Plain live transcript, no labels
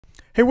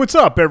Hey, what's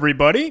up,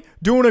 everybody?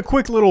 Doing a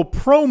quick little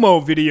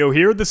promo video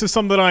here. This is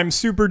something that I'm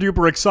super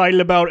duper excited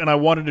about and I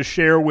wanted to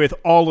share with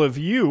all of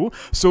you.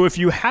 So if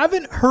you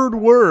haven't heard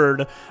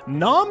word,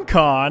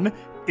 NahamCon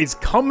is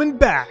coming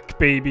back,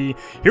 baby.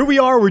 Here we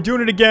are, we're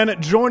doing it again,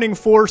 joining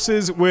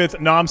forces with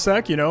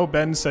Namsek, you know,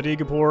 Ben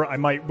Sadigapur. I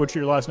might butcher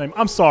your last name.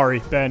 I'm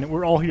sorry, Ben.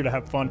 We're all here to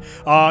have fun.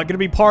 Gonna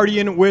be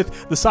partying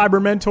with the Cyber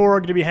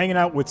Mentor, gonna be hanging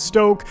out with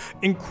Stoke.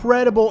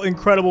 Incredible,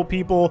 incredible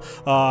people.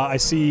 I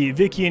see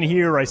Vicky in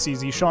here, I see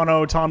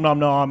Zishano, Tom Nom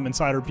Nom,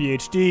 Insider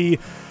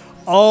PhD.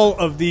 All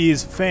of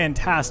these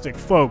fantastic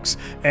folks,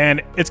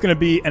 and it's going to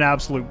be an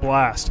absolute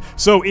blast.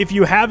 So if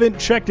you haven't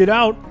checked it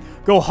out,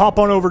 go hop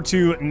on over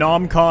to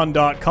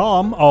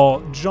NahamCon.com. I'll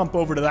jump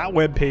over to that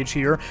webpage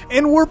here,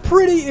 and we're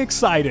pretty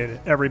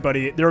excited,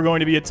 everybody. There are going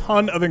to be a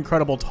ton of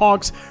incredible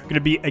talks, going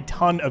to be a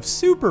ton of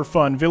super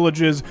fun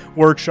villages,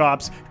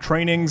 workshops,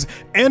 trainings,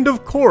 and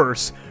of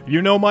course,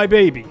 you know my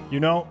baby, you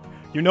know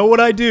what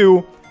I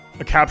do,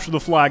 a capture the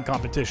flag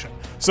competition.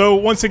 So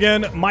once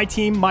again, my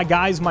team, my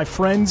guys, my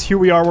friends, here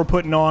we are, we're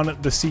putting on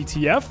the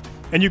CTF,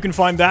 and you can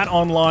find that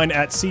online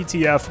at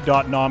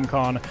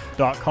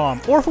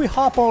ctf.nahamcon.com. Or if we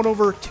hop on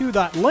over to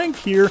that link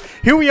here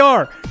we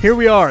are,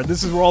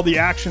 this is where all the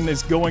action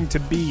is going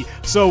to be.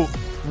 So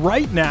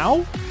right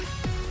now,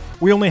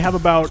 we only have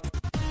about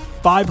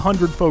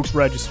 500 folks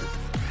registered.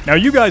 Now,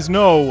 you guys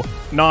know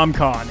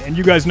NahamCon, and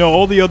you guys know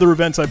all the other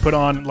events I put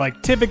on.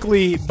 Like,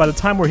 typically, by the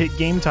time we're hit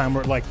game time,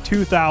 we're at like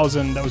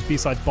 2,000. That was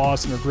besides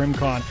Boston or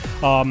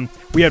GrimCon.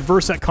 We had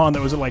VersetCon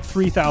that was at like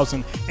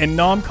 3,000. And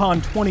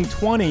NahamCon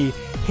 2020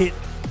 hit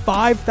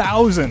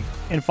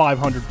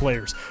 5,500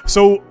 players.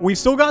 So we've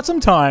still got some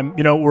time.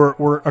 You know,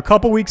 we're a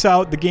couple weeks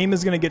out. The game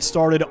is going to get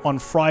started on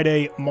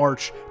Friday,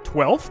 March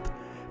 12th.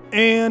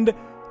 And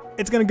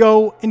it's going to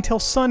go until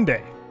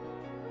Sunday,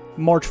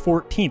 March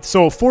 14th.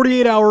 So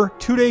 48-hour,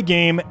 2-day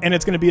game, and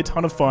it's going to be a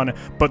ton of fun,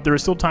 but there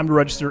is still time to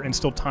register and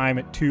still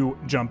time to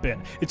jump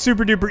in. It's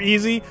super duper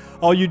easy.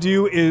 All you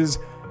do is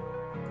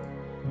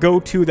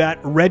go to that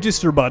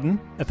register button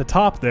at the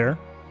top there,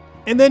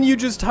 and then you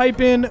just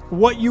type in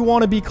what you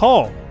want to be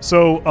called.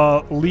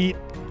 So Elite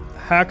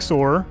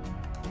Haxor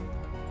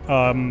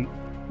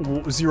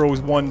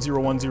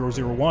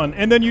 0101001,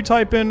 and then you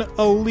type in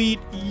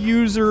Elite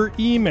User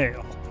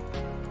Email.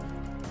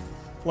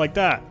 Like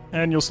that.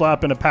 And you'll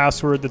slap in a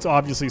password that's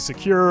obviously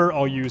secure.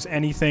 I'll use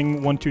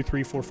anything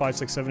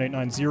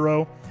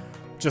 12345678990.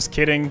 Just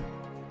kidding.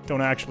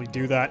 Don't actually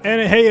do that.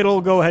 And hey,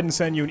 it'll go ahead and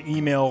send you an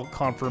email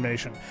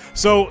confirmation.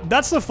 So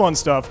that's the fun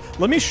stuff.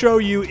 Let me show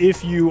you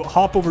if you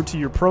hop over to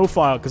your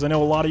profile, because I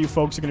know a lot of you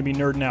folks are going to be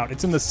nerding out.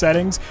 It's in the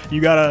settings. You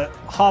got to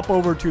hop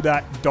over to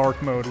that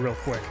dark mode real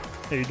quick.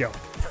 There you go.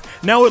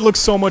 Now it looks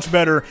so much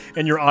better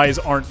and your eyes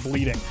aren't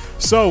bleeding.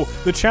 So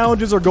the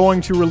challenges are going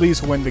to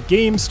release when the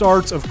game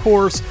starts. Of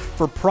course,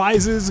 for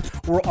prizes,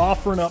 we're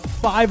offering up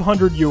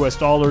 $500 US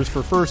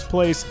for first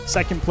place,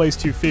 second place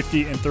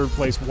 250, and third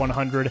place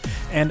 100.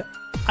 And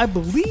I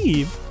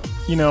believe,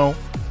 you know,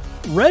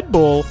 Red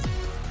Bull's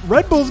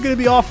going to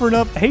be offering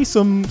up, hey,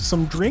 some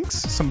drinks,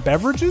 some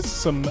beverages,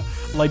 some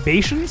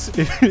libations,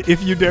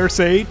 if you dare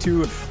say,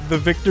 to the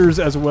victors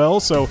as well.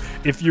 So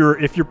if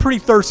you're pretty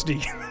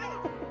thirsty,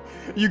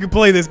 you can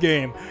play this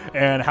game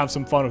and have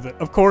some fun with it.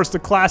 Of course, the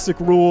classic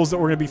rules that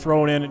we're going to be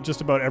throwing in just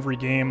about every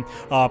game.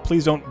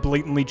 Please don't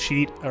blatantly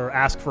cheat or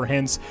ask for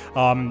hints.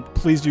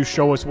 Please do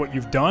show us what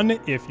you've done.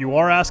 If you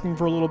are asking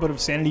for a little bit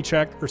of sanity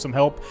check or some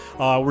help,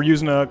 we're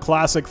using a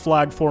classic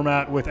flag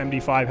format with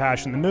MD5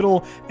 hash in the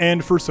middle.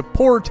 And for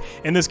support,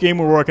 in this game,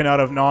 we're working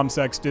out of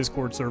NahamSec's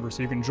Discord server,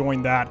 so you can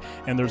join that.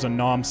 And there's a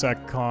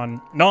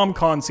NahamCon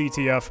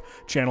CTF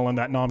channel in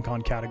that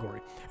NahamCon category.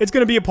 It's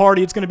going to be a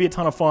party. It's going to be a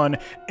ton of fun.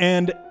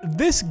 And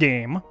this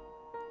game,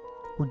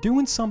 we're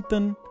doing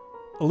something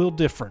a little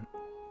different.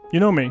 You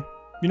know me.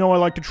 You know I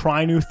like to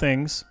try new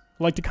things.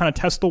 I like to kind of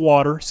test the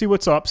water, see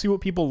what's up, see what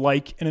people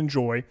like and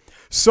enjoy.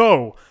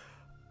 So,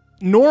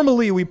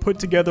 normally we put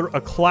together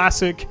a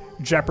classic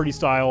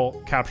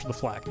Jeopardy-style capture the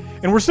flag.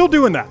 And we're still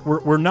doing that.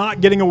 We're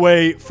not getting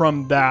away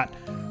from that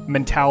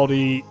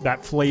mentality,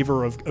 that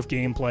flavor of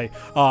gameplay.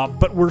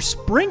 But we're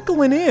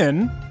sprinkling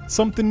in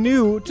something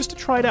new just to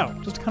try it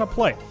out, just to kind of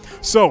play.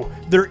 So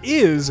there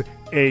is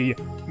a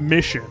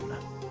mission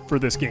for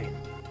this game.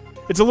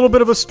 It's a little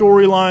bit of a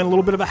storyline, a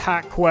little bit of a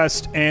hack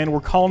quest, and we're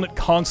calling it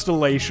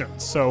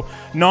Constellations. So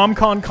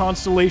NahamCon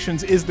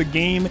Constellations is the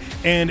game,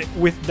 and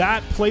with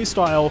that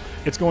playstyle,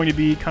 it's going to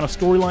be kind of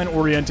storyline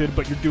oriented,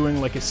 but you're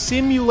doing like a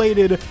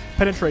simulated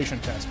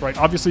penetration test, right?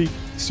 Obviously,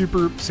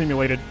 super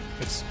simulated.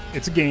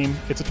 It's a game,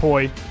 it's a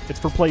toy, it's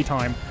for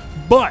playtime,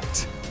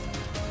 but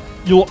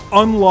you'll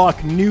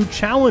unlock new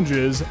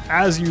challenges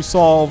as you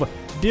solve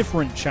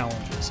different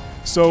challenges.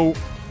 So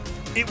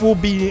it will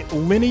be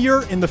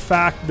linear in the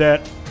fact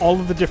that all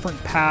of the different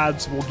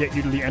paths will get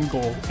you to the end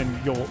goal,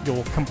 and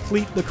you'll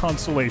complete the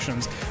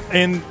constellations.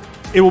 And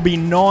it will be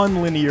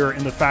non-linear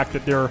in the fact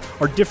that there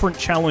are different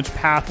challenge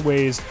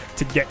pathways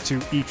to get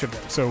to each of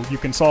them. So you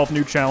can solve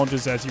new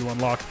challenges as you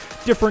unlock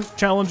different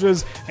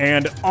challenges,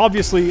 and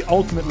obviously,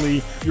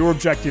 ultimately, your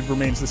objective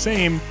remains the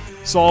same.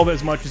 solve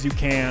as much as you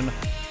can,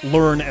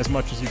 learn as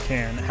much as you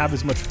can, have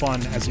as much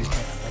fun as you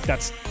can. Like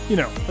that's, you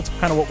know, that's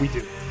kind of what we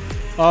do.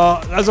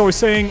 As I was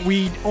saying,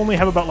 we only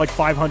have about like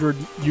 500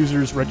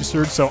 users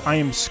registered, so I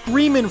am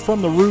screaming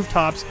from the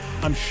rooftops.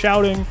 I'm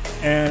shouting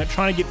and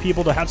trying to get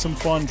people to have some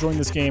fun, join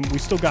this game. We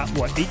still got,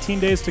 what, 18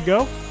 days to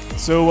go?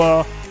 So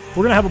we're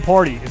going to have a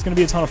party. It's going to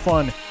be a ton of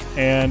fun,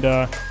 and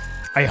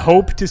I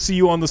hope to see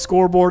you on the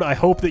scoreboard. I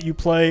hope that you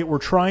play. We're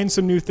trying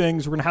some new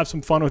things. We're going to have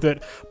some fun with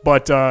it,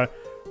 but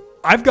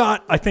I've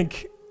got, I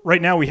think,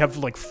 right now we have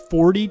like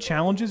 40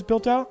 challenges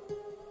built out.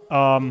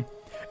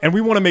 And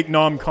we want to make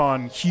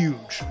NahamCon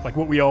huge, like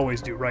what we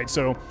always do, right?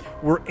 So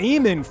we're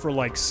aiming for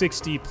like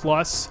 60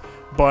 plus,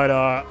 but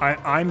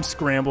I'm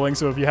scrambling.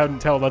 So if you haven't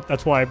tell,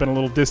 that's why I've been a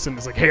little distant.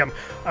 It's like, hey,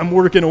 I'm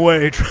working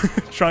away,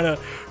 trying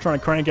to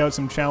crank out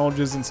some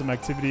challenges and some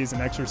activities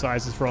and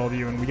exercises for all of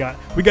you. And we got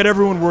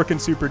everyone working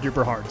super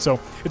duper hard.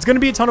 So it's going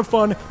to be a ton of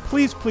fun.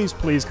 Please, please,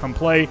 please come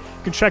play. You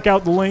can check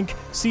out the link,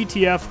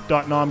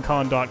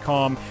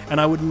 ctf.nahamcon.com,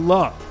 and I would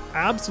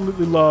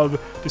absolutely love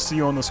to see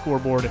you on the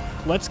scoreboard.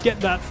 Let's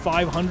get that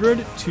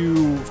 500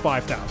 to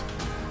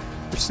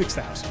 5,000 or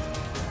 6,000,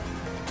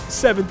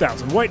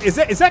 7,000. Wait, is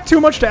that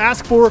too much to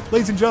ask for,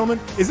 ladies and gentlemen?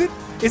 Is it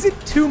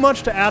too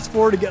much to ask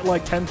for to get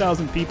like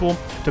 10,000 people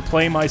to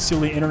play my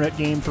silly internet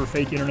game for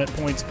fake internet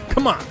points?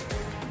 Come on.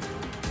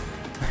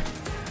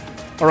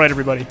 All right,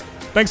 everybody.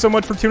 Thanks so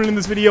much for tuning in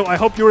this video. I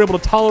hope you were able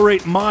to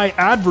tolerate my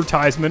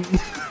advertisement.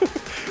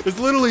 This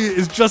literally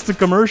is just a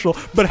commercial,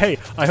 but hey,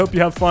 I hope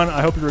you have fun.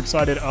 I hope you're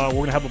excited. We're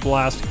gonna have a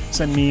blast.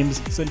 Send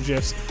memes, send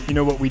GIFs. You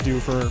know what we do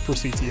for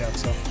CTF.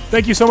 So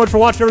thank you so much for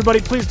watching, everybody.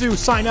 Please do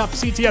sign up,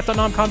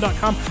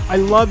 ctf.nahamcon.com. I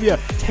love you.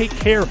 Take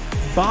care.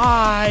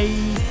 Bye.